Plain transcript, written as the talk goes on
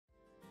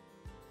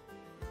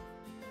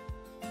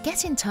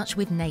Get in touch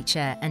with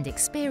nature and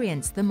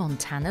experience the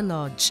Montana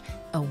Lodge,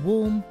 a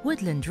warm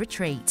woodland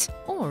retreat.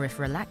 Or if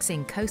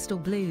relaxing coastal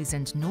blues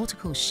and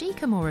nautical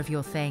chic are more of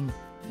your thing,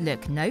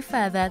 look no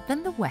further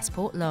than the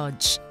Westport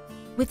Lodge.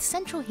 With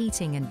central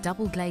heating and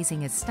double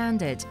glazing as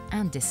standard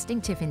and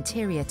distinctive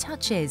interior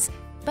touches,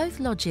 both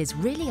lodges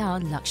really are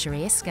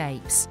luxury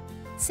escapes.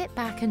 Sit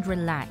back and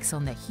relax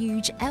on the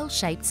huge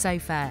L-shaped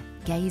sofa,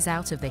 gaze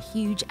out of the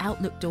huge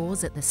outlook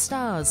doors at the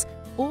stars,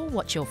 or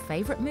watch your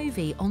favourite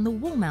movie on the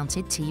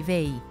wall-mounted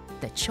TV.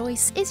 The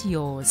choice is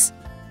yours.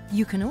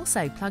 You can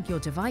also plug your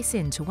device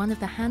into one of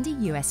the handy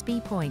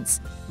USB points,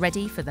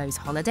 ready for those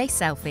holiday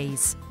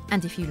selfies.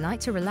 And if you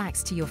like to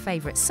relax to your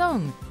favourite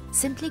song,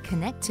 simply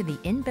connect to the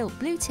inbuilt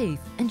Bluetooth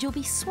and you'll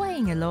be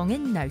swaying along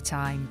in no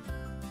time.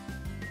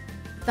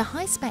 The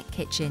high-spec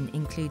kitchen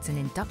includes an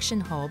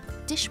induction hob,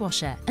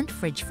 dishwasher and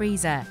fridge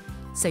freezer,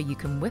 so you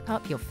can whip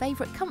up your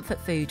favourite comfort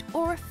food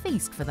or a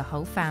feast for the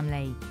whole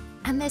family.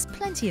 And there's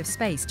plenty of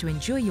space to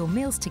enjoy your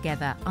meals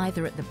together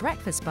either at the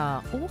breakfast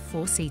bar or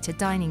four-seater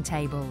dining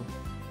table.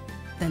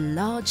 The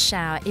large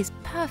shower is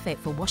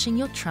perfect for washing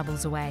your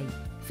troubles away,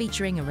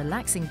 featuring a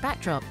relaxing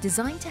backdrop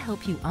designed to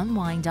help you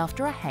unwind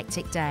after a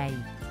hectic day.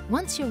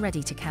 Once you're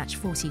ready to catch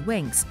 40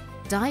 winks,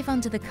 dive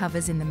under the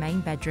covers in the main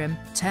bedroom,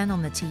 turn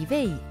on the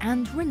TV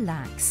and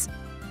relax.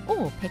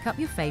 Or pick up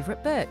your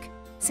favourite book.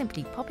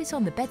 Simply pop it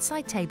on the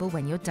bedside table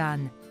when you're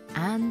done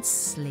and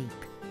sleep.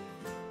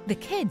 The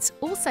kids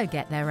also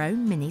get their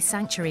own mini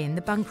sanctuary in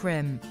the bunk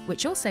room,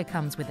 which also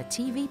comes with a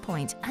TV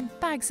point and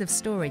bags of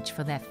storage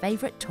for their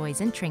favourite toys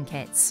and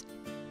trinkets.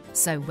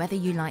 So whether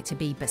you like to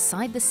be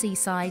beside the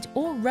seaside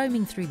or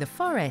roaming through the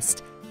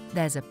forest,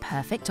 there's a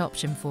perfect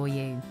option for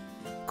you.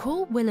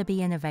 Call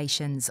Willerby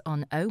Innovations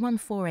on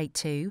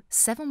 01482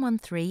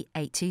 713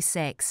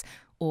 826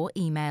 or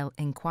email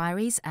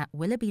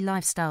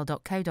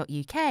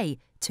inquiries@willerbylifestyle.co.uk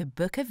to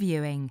book a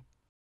viewing.